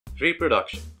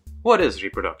Reproduction. What is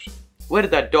reproduction? Where did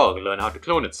that dog learn how to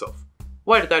clone itself?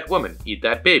 Why did that woman eat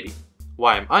that baby?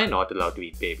 Why am I not allowed to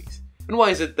eat babies? And why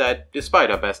is it that,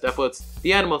 despite our best efforts,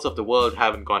 the animals of the world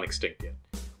haven't gone extinct yet?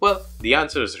 Well, the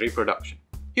answer is reproduction.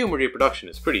 Human reproduction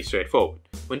is pretty straightforward.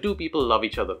 When two people love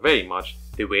each other very much,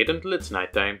 they wait until it's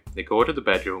nighttime, they go to the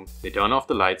bedroom, they turn off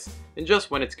the lights, and just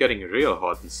when it's getting real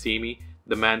hot and steamy,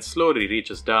 the man slowly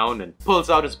reaches down and pulls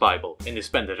out his Bible, and they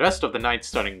spend the rest of the night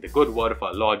studying the good word of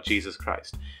our Lord Jesus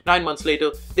Christ. 9 months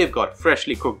later, they've got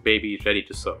freshly cooked baby ready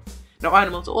to serve. Now,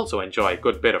 animals also enjoy a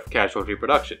good bit of casual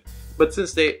reproduction, but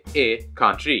since they A.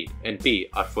 can't read and B.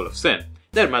 are full of sin,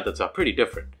 their methods are pretty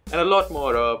different and a lot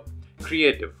more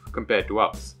creative compared to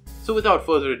ours. So without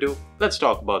further ado, let's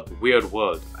talk about the weird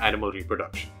world of animal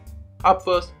reproduction. Up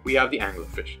first, we have the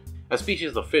anglerfish, a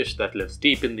species of fish that lives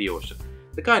deep in the ocean.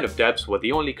 The kind of depths where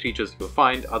the only creatures you'll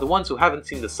find are the ones who haven't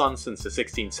seen the sun since the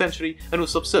 16th century and who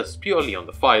subsist purely on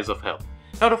the fires of hell.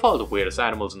 Out of all the weirdest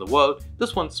animals in the world,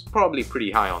 this one's probably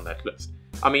pretty high on that list.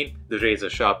 I mean, the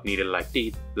razor-sharp needle-like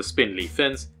teeth, the spindly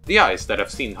fins, the eyes that have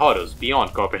seen horrors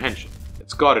beyond comprehension.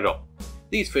 It's got it all.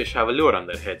 These fish have a lure on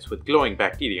their heads with glowing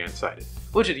bacteria inside it,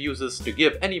 which it uses to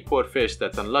give any poor fish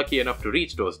that's unlucky enough to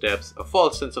reach those depths a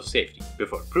false sense of safety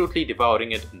before brutally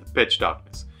devouring it in the pitch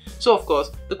darkness. So of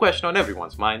course, the question on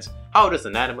everyone's minds, how does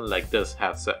an animal like this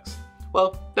have sex?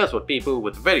 Well, that's what people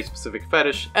with a very specific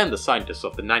fetish and the scientists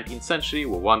of the 19th century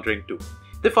were wondering too.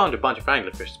 They found a bunch of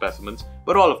anglerfish specimens,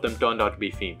 but all of them turned out to be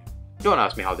female. Don't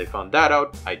ask me how they found that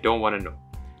out, I don't want to know.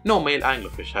 No male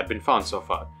anglerfish had been found so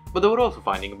far, but they were also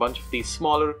finding a bunch of these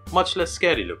smaller, much less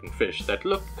scary looking fish that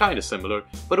looked kinda similar,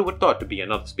 but who were thought to be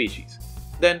another species.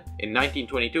 Then, in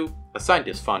 1922, a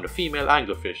scientist found a female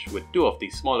anglerfish with 2 of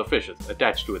these smaller fishes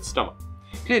attached to its stomach.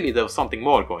 Clearly there was something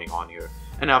more going on here,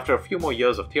 and after a few more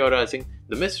years of theorizing,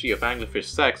 the mystery of anglerfish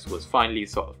sex was finally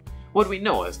solved. What we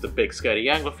know as the big scary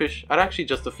anglerfish are actually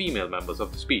just the female members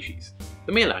of the species.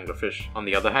 The male anglerfish, on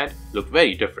the other hand, look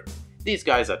very different. These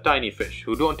guys are tiny fish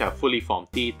who don't have fully formed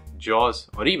teeth, jaws,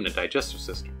 or even a digestive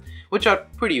system, which are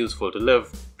pretty useful to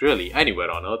live really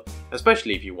anywhere on Earth,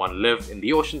 especially if you want to live in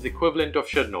the ocean's equivalent of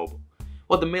Chernobyl.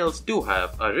 What the males do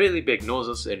have are really big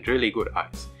noses and really good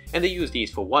eyes, and they use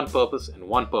these for one purpose and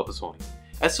one purpose only.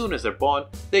 As soon as they're born,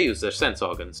 they use their sense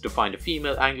organs to find a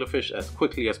female anglerfish as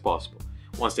quickly as possible.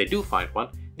 Once they do find one,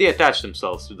 they attach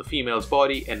themselves to the female's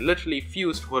body and literally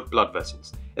fuse to her blood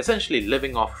vessels, essentially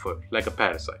living off of her like a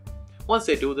parasite. Once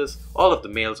they do this, all of the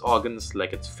male's organs,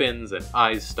 like its fins and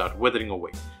eyes, start withering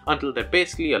away, until they're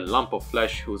basically a lump of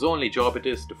flesh whose only job it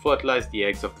is to fertilize the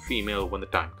eggs of the female when the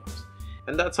time comes.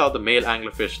 And that's how the male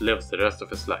anglerfish lives the rest of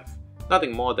his life.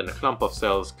 Nothing more than a clump of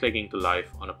cells clinging to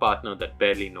life on a partner that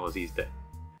barely knows he's dead.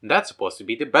 And that's supposed to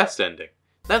be the best ending.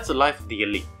 That's the life of the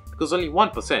elite, because only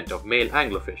 1% of male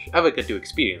anglerfish ever get to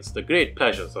experience the great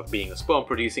pleasures of being a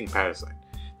sperm-producing parasite.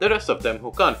 The rest of them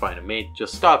who can't find a mate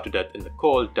just starve to death in the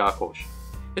cold, dark ocean.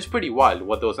 It's pretty wild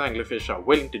what those anglerfish are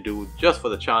willing to do just for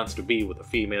the chance to be with a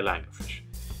female anglerfish.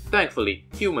 Thankfully,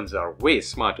 humans are way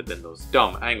smarter than those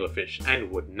dumb anglerfish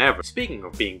and would never. Speaking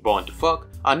of being born to fuck,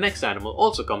 our next animal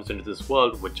also comes into this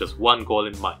world with just one goal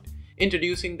in mind.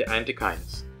 Introducing the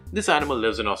antechinus. This animal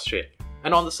lives in Australia,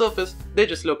 and on the surface, they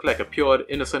just look like a pure,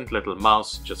 innocent little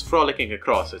mouse just frolicking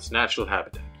across its natural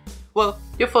habitat. Well,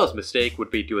 your first mistake would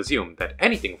be to assume that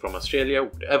anything from Australia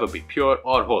would ever be pure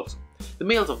or wholesome. The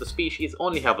males of the species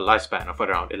only have a lifespan of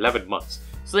around 11 months,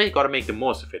 so they gotta make the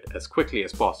most of it as quickly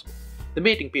as possible. The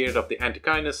mating period of the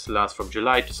antechinus lasts from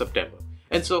July to September,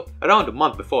 and so around a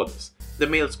month before this, the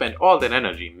males spend all their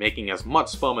energy making as much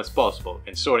sperm as possible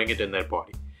and storing it in their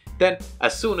body. Then,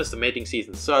 as soon as the mating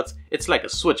season starts, it's like a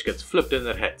switch gets flipped in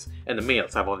their heads, and the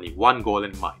males have only one goal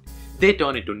in mind. They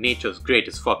turn into nature's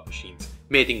greatest fuck machines,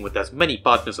 mating with as many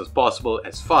partners as possible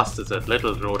as fast as their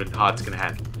little rodent hearts can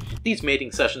handle. These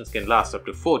mating sessions can last up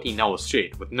to 14 hours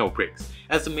straight with no breaks,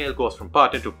 as the male goes from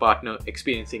partner to partner,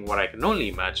 experiencing what I can only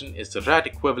imagine is the rat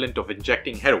equivalent of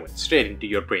injecting heroin straight into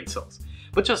your brain cells.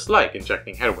 But just like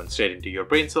injecting heroin straight into your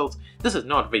brain cells, this is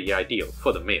not very ideal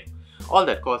for the male. All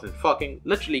that constant fucking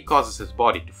literally causes his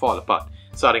body to fall apart,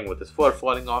 starting with his fur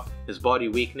falling off, his body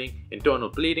weakening, internal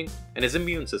bleeding, and his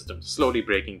immune system slowly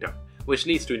breaking down, which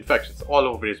leads to infections all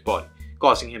over his body,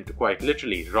 causing him to quite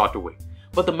literally rot away.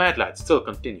 But the mad lad still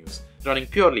continues, running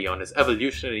purely on his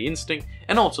evolutionary instinct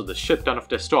and also the shit ton of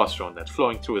testosterone that's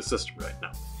flowing through his system right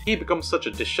now. He becomes such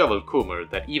a disheveled coomer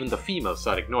that even the females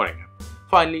start ignoring him.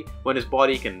 Finally, when his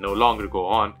body can no longer go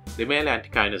on, the male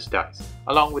antechinus dies,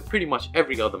 along with pretty much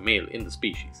every other male in the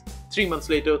species. 3 months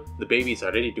later, the babies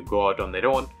are ready to go out on their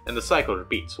own, and the cycle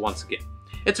repeats once again.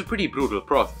 It's a pretty brutal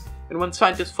process, and when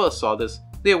scientists first saw this,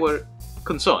 they were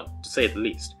concerned, to say the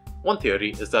least. One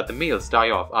theory is that the males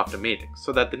die off after mating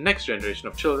so that the next generation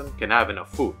of children can have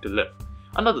enough food to live.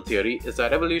 Another theory is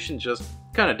that evolution just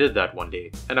kinda did that one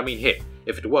day, and I mean hey,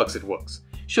 if it works, it works.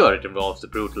 Sure, it involves the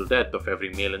brutal death of every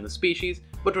male in the species,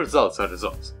 but results are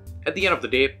results. At the end of the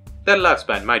day, their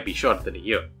lifespan might be shorter than a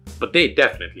year, but they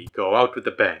definitely go out with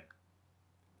a bang.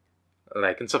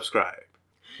 Like and subscribe.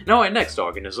 Now our next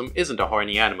organism isn't a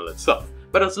horny animal itself,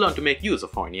 but has learned to make use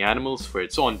of horny animals for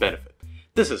its own benefit.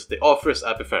 This is the Ophrys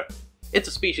apifera. It's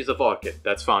a species of orchid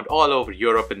that's found all over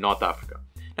Europe and North Africa.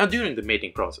 Now during the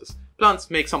mating process, plants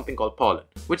make something called pollen,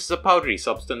 which is a powdery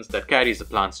substance that carries the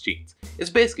plant's genes. It's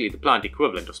basically the plant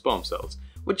equivalent of sperm cells,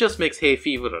 which just makes hay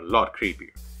fever a lot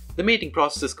creepier. The mating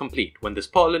process is complete when this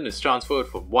pollen is transferred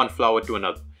from one flower to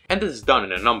another, and this is done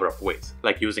in a number of ways,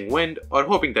 like using wind or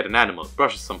hoping that an animal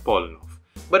brushes some pollen off.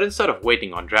 But instead of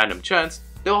waiting on random chance,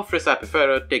 the Ophrys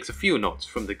apifera takes a few notes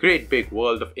from the great big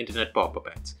world of internet pop-up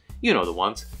ads. You know the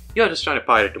ones. You're just trying to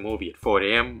pirate a movie at 4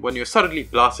 AM when you're suddenly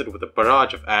blasted with a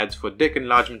barrage of ads for dick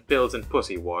enlargement pills and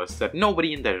pussy wars that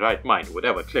nobody in their right mind would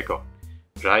ever click on.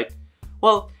 Right?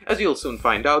 Well, as you'll soon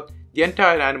find out, the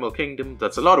entire animal kingdom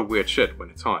does a lot of weird shit when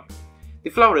it's horny. The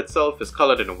flower itself is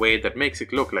colored in a way that makes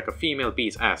it look like a female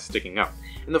bee's ass sticking out,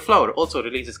 and the flower also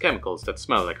releases chemicals that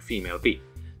smell like a female bee.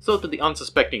 So to the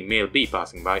unsuspecting male bee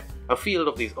passing by, a field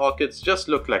of these orchids just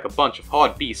looked like a bunch of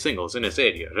hot bee singles in his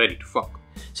area ready to fuck.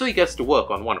 So he gets to work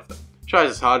on one of them, tries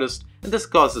his hardest, and this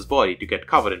causes his body to get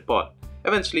covered in pollen.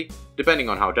 Eventually, depending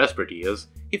on how desperate he is,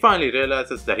 he finally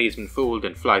realizes that he's been fooled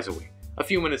and flies away. A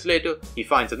few minutes later, he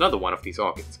finds another one of these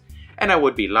orchids. And I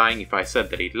would be lying if I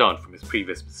said that he'd learned from his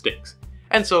previous mistakes.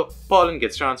 And so, pollen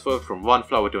gets transferred from one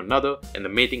flower to another and the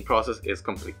mating process is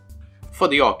complete. For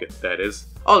the orchid, that is,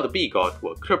 all the bee got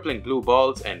were crippling blue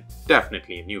balls and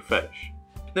definitely a new fetish.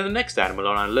 Then the next animal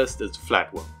on our list is the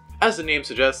flatworm. As the name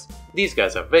suggests, these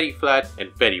guys are very flat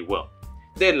and very warm.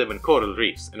 They live in coral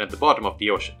reefs and at the bottom of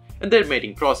the ocean, and their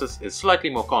mating process is slightly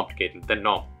more complicated than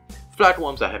normal.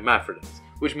 Flatworms are hermaphrodites,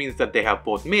 which means that they have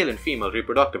both male and female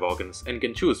reproductive organs and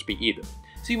can choose to be either.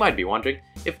 So you might be wondering,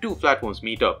 if two flatworms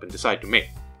meet up and decide to mate,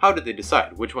 how do they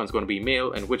decide which one's going to be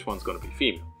male and which one's going to be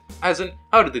female? As in,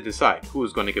 how do they decide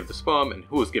who's going to give the sperm and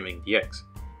who's giving the eggs?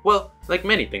 Well, like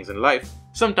many things in life,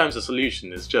 sometimes the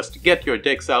solution is just to get your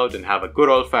dicks out and have a good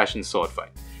old-fashioned sword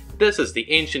fight. This is the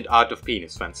ancient art of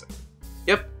penis fencing.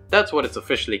 Yep, that's what it's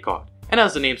officially called. And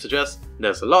as the name suggests,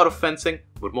 there's a lot of fencing,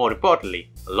 but more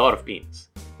importantly, a lot of penis.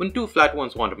 When two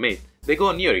flatworms want to mate, they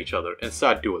go near each other and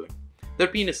start dueling. Their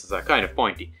penises are kind of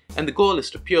pointy, and the goal is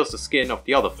to pierce the skin of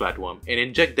the other flatworm and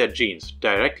inject their genes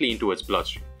directly into its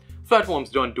bloodstream.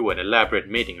 Flatworms don't do an elaborate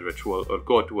mating ritual or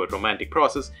go through a romantic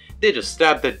process, they just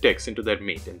stab their dicks into their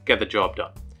mate and get the job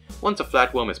done. Once a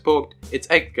flatworm is poked, its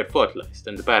eggs get fertilized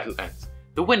and the battle ends.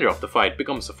 The winner of the fight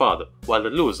becomes the father, while the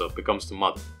loser becomes the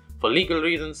mother. For legal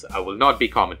reasons, I will not be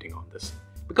commenting on this.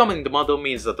 Becoming the mother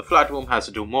means that the flatworm has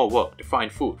to do more work to find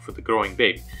food for the growing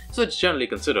baby, so it's generally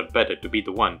considered better to be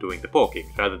the one doing the poking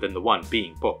rather than the one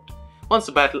being poked. Once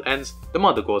the battle ends, the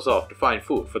mother goes off to find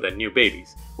food for their new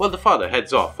babies, while the father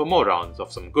heads off for more rounds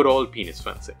of some good old penis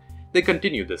fencing. They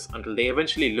continue this until they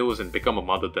eventually lose and become a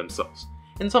mother themselves.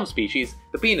 In some species,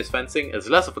 the penis fencing is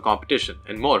less of a competition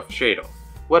and more of a trade-off,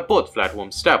 where both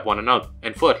flatworms stab one another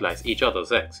and fertilize each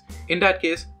other's eggs. In that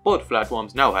case, both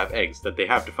flatworms now have eggs that they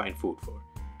have to find food for.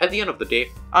 At the end of the day,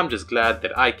 I'm just glad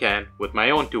that I can, with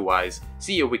my own two eyes,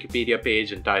 see a Wikipedia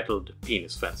page entitled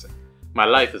Penis Fencing. My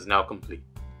life is now complete.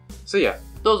 So yeah,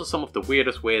 those are some of the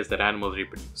weirdest ways that animals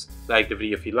reproduce. Like the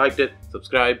video if you liked it,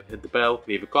 subscribe, hit the bell,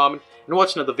 leave a comment, and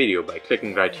watch another video by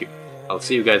clicking right here. I'll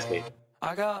see you guys later.